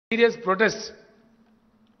serious protest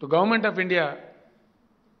to Government of India,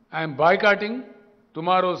 I am boycotting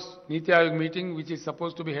tomorrow's NITI Aayog meeting, which is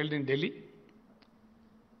supposed to be held in Delhi,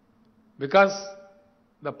 because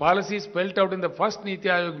the policy spelled out in the first NITI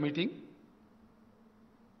Aayog meeting,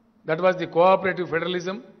 that was the cooperative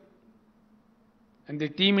federalism and the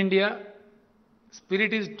Team India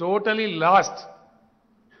spirit, is totally lost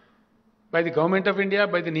by the Government of India,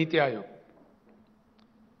 by the NITI Aayog.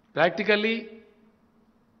 Practically,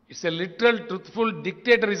 it's a literal truthful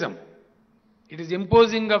dictatorism. It is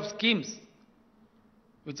imposing of schemes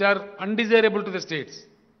which are undesirable to the states.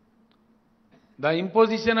 The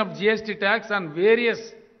imposition of GST tax on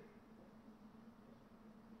various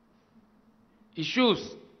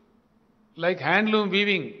issues like handloom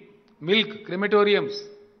weaving, milk, crematoriums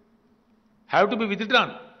have to be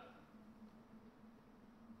withdrawn.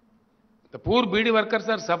 The poor BD workers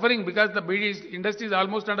are suffering because the BD industry is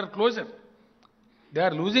almost under closure. They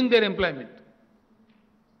are losing their employment.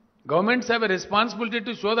 Governments have a responsibility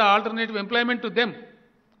to show the alternative employment to them.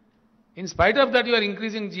 In spite of that, you are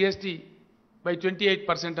increasing GST by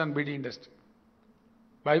 28% on BD industry,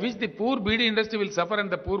 by which the poor BD industry will suffer and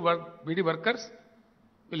the poor BD workers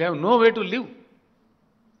will have no way to live.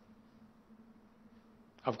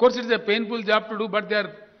 Of course, it is a painful job to do, but they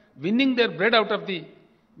are winning their bread out of the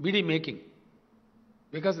BD making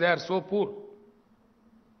because they are so poor.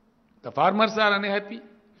 The farmers are unhappy.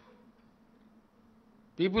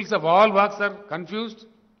 Peoples of all walks are confused.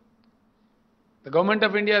 The Government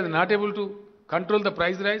of India is not able to control the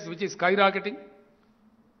price rise, which is skyrocketing.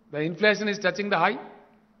 The inflation is touching the high.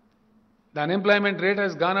 The unemployment rate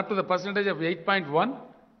has gone up to the percentage of 8.1.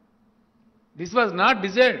 This was not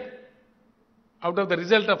desired out of the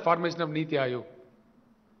result of formation of NITI Aayog.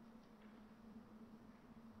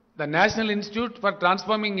 The National Institute for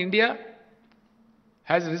Transforming India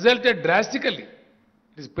has resulted drastically.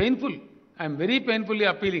 It is painful. I am very painfully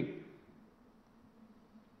appealing.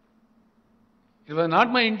 It was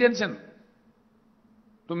not my intention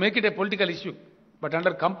to make it a political issue, but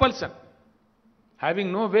under compulsion,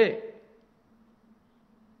 having no way.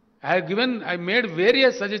 I made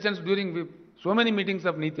various suggestions during so many meetings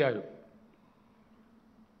of NITI Aayog.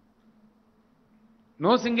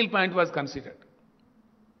 No single point was considered.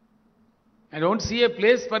 I don't see a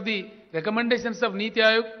place for the recommendations of NITI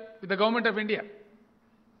Aayog with the Government of India.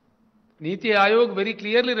 NITI Aayog very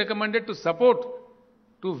clearly recommended to support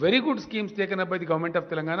two very good schemes taken up by the Government of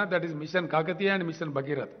Telangana, that is Mission Kakatiya and Mission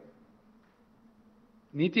Bhagiratha.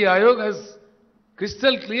 NITI Aayog has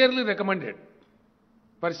crystal clearly recommended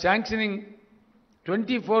for sanctioning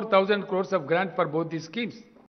 24,000 crores of grant for both these schemes.